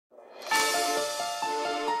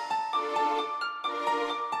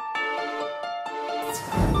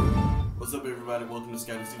up, everybody? Welcome to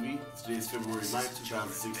Scotty TV. Today is February 9th,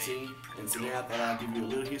 2016, and today I thought I'd give you a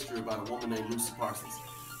little history about a woman named Lucy Parsons.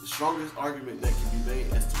 The strongest argument that can be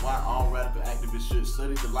made as to why all radical activists should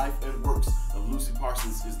study the life and works of Lucy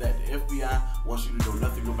Parsons is that the FBI wants you to know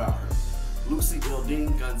nothing about her. Lucy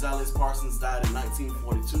Eldine Gonzalez Parsons died in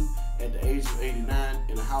 1942 at the age of 89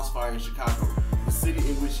 in a house fire in Chicago, the city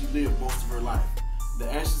in which she lived most of her life.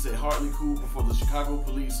 The ashes had hardly cooled before the Chicago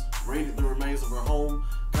police raided the remains of her home,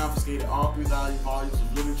 confiscated all 3,000 volumes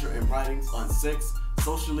of literature and writings on sex,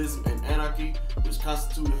 socialism, and anarchy, which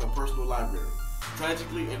constituted her personal library.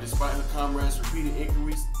 Tragically, and despite her comrades' repeated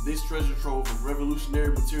inquiries, this treasure trove of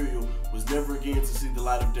revolutionary material was never again to see the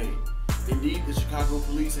light of day. Indeed, the Chicago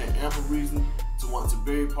police had ample reason to want to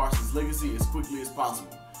bury Parsons' legacy as quickly as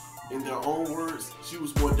possible. In their own words, she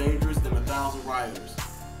was more dangerous than 1,000 rioters.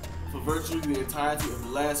 For virtually the entirety of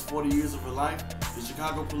the last 40 years of her life, the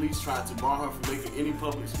Chicago police tried to bar her from making any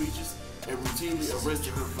public speeches and routinely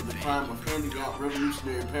arrested her for the crime of handing out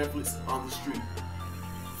revolutionary pamphlets on the street.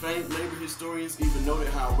 Famed labor historians even noted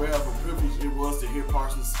how rare of a privilege it was to hear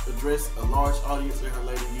Parsons address a large audience in her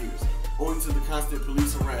later years, owing to the constant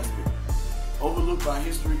police harassment. Overlooked by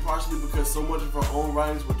history partially because so much of her own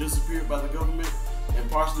writings were disappeared by the government, and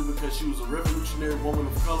partially because she was a revolutionary woman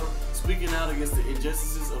of color, speaking out against the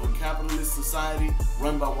injustices of a capitalist society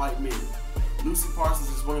run by white men. Lucy Parsons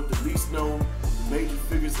is one of the least known of the major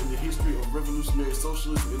figures in the history of revolutionary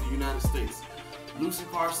socialism in the United States. Lucy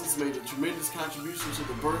Parsons made a tremendous contribution to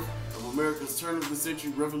the birth of America's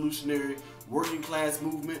turn-of-the-century revolutionary working class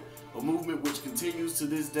movement, a movement which continues to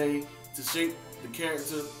this day to shape the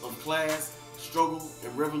character of class, struggle,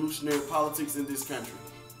 and revolutionary politics in this country.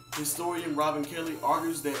 Historian Robin Kelly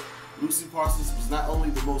argues that Lucy Parsons was not only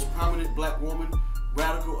the most prominent black woman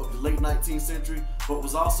radical of the late 19th century, but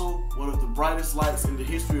was also one of the brightest lights in the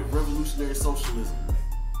history of revolutionary socialism.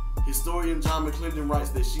 Historian John McClendon writes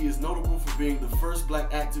that she is notable for being the first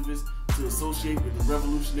black activist to associate with the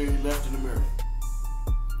revolutionary left in America.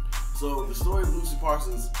 So the story of Lucy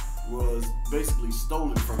Parsons was basically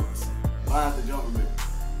stolen from us by the government.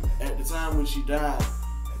 At the time when she died,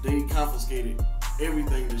 they confiscated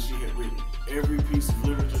everything that she had written, every piece of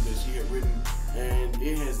literature that she had written, and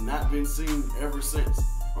it has not been seen ever since.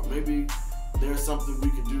 Or maybe there's something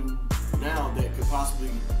we could do now that could possibly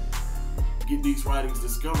get these writings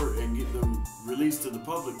discovered and get them released to the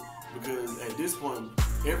public, because at this point,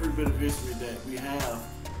 every bit of history that we have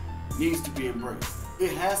needs to be embraced.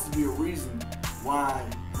 It has to be a reason why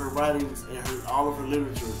her writings and all of her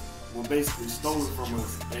literature were basically stolen from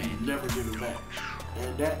us and never given back.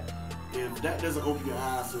 And if that doesn't open your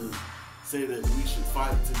eyes to say that we should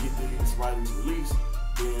fight to get these writings released,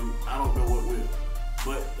 then I don't know what will.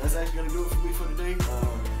 But that's actually going to do it for me for today.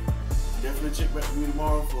 Definitely check back with me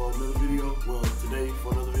tomorrow for another video. Well, today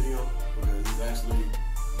for another video, because it's actually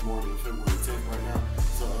more than February 10th right now.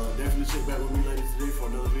 So definitely check back with me later today for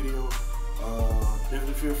another video.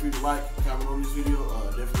 Definitely feel free to like, comment on this video.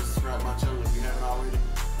 Definitely subscribe to my channel if you haven't already.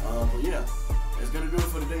 But yeah, that's going to do it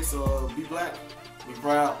for today. So be black, be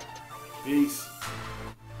proud. Peace.